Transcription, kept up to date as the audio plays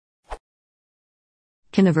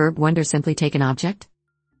Can the verb wonder simply take an object?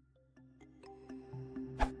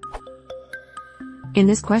 In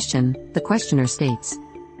this question, the questioner states,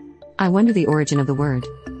 I wonder the origin of the word.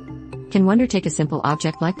 Can wonder take a simple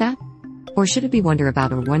object like that? Or should it be wonder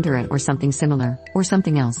about or wonder at or something similar, or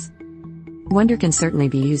something else? Wonder can certainly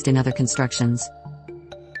be used in other constructions.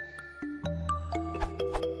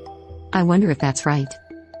 I wonder if that's right.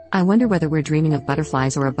 I wonder whether we're dreaming of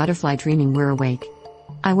butterflies or a butterfly dreaming we're awake.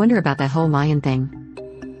 I wonder about that whole Mayan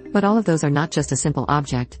thing. But all of those are not just a simple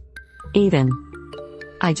object. Even.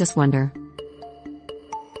 I just wonder.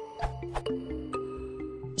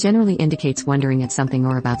 Generally indicates wondering at something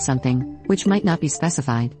or about something, which might not be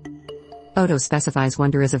specified. Odo specifies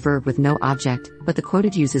wonder as a verb with no object, but the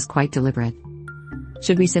quoted use is quite deliberate.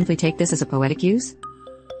 Should we simply take this as a poetic use?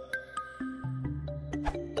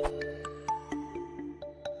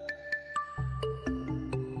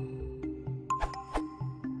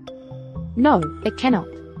 No, it cannot.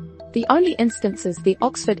 The only instances the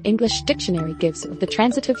Oxford English Dictionary gives of the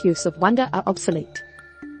transitive use of wonder are obsolete.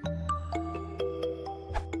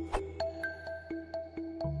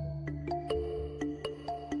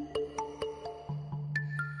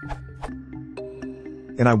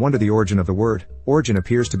 In I wonder the origin of the word, origin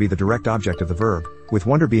appears to be the direct object of the verb, with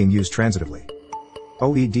wonder being used transitively.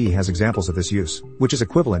 OED has examples of this use, which is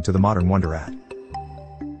equivalent to the modern wonder at.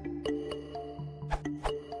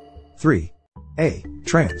 3. A.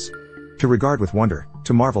 Trans. To regard with wonder,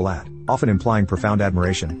 to marvel at, often implying profound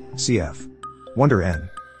admiration, cf. Wonder N.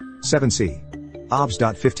 7c. Obs.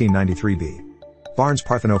 1593b. Barnes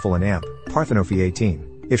Parthenophil and Amp, Parthenophy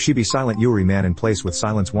 18. If she be silent Uri man in place with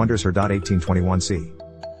silence wonders her. 1821c.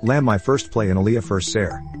 Lamb my first play in Aaliyah first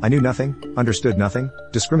Sare, I knew nothing, understood nothing,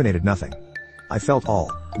 discriminated nothing. I felt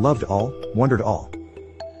all, loved all, wondered all.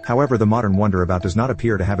 However, the modern wonder about does not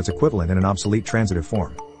appear to have its equivalent in an obsolete transitive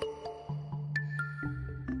form.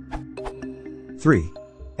 3.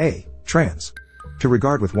 A. Trans. To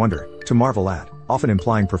regard with wonder, to marvel at, often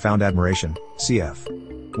implying profound admiration, cf.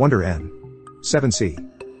 Wonder N. 7c.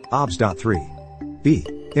 Obs. 3. B.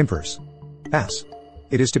 Impers. S.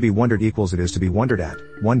 It is to be wondered equals it is to be wondered at,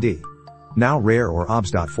 1d. Now rare or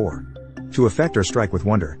obs. 4. To affect or strike with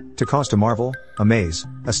wonder, to cause to marvel, amaze,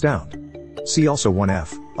 astound. See also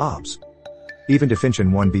 1f, obs. Even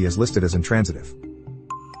definition 1b is listed as intransitive.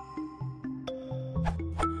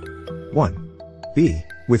 1. B.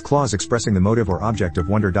 With clause expressing the motive or object of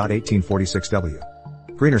wonder.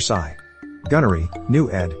 1846w. Greener Sigh. Gunnery,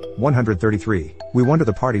 New ed. 133. We wonder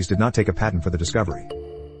the parties did not take a patent for the discovery.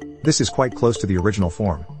 This is quite close to the original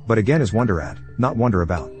form, but again is wonder at, not wonder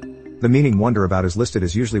about. The meaning wonder about is listed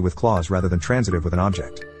as usually with clause rather than transitive with an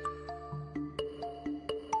object.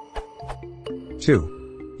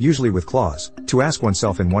 2. Usually with clause, to ask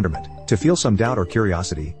oneself in wonderment, to feel some doubt or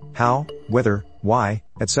curiosity, how, whether, why,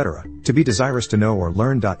 etc., to be desirous to know or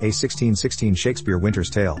learn. A 1616 Shakespeare Winter's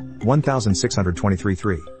Tale, 1623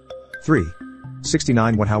 3. 3.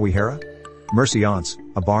 69 What how we Hera? Mercy aunts,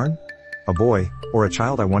 a barn? A boy, or a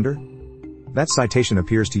child I wonder? That citation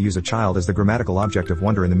appears to use a child as the grammatical object of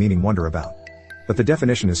wonder in the meaning wonder about. But the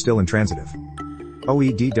definition is still intransitive.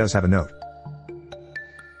 OED does have a note.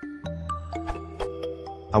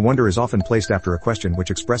 I wonder is often placed after a question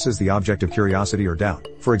which expresses the object of curiosity or doubt.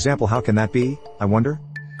 For example, how can that be, I wonder?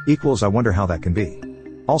 Equals I wonder how that can be.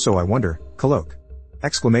 Also I wonder, colloque.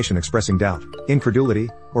 Exclamation expressing doubt, incredulity,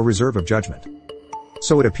 or reserve of judgment.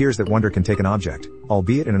 So it appears that wonder can take an object,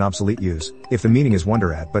 albeit in an obsolete use, if the meaning is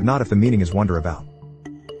wonder at but not if the meaning is wonder about.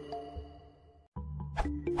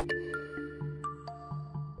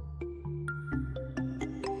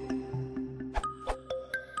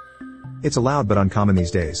 It's allowed but uncommon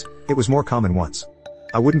these days. It was more common once.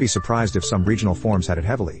 I wouldn't be surprised if some regional forms had it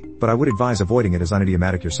heavily, but I would advise avoiding it as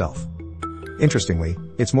unidiomatic yourself. Interestingly,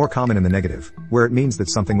 it's more common in the negative, where it means that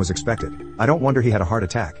something was expected. I don't wonder he had a heart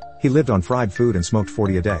attack. He lived on fried food and smoked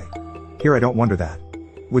 40 a day. Here I don't wonder that.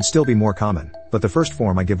 Would still be more common, but the first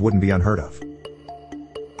form I give wouldn't be unheard of.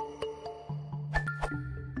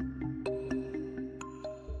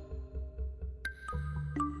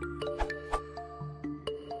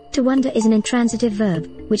 To wonder is an intransitive verb,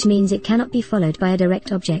 which means it cannot be followed by a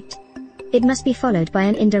direct object. It must be followed by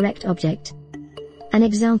an indirect object. An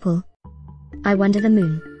example. I wonder the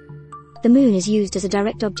moon. The moon is used as a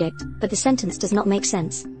direct object, but the sentence does not make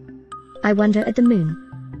sense. I wonder at the moon.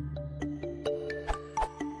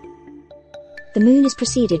 The moon is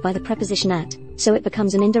preceded by the preposition at, so it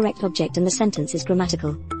becomes an indirect object and the sentence is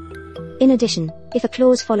grammatical. In addition, if a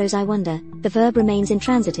clause follows I wonder, the verb remains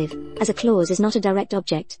intransitive, as a clause is not a direct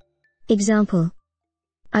object. Example.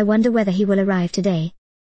 I wonder whether he will arrive today.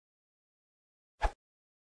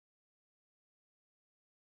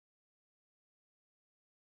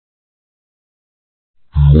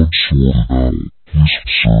 Once sorted out, please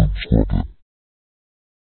observe what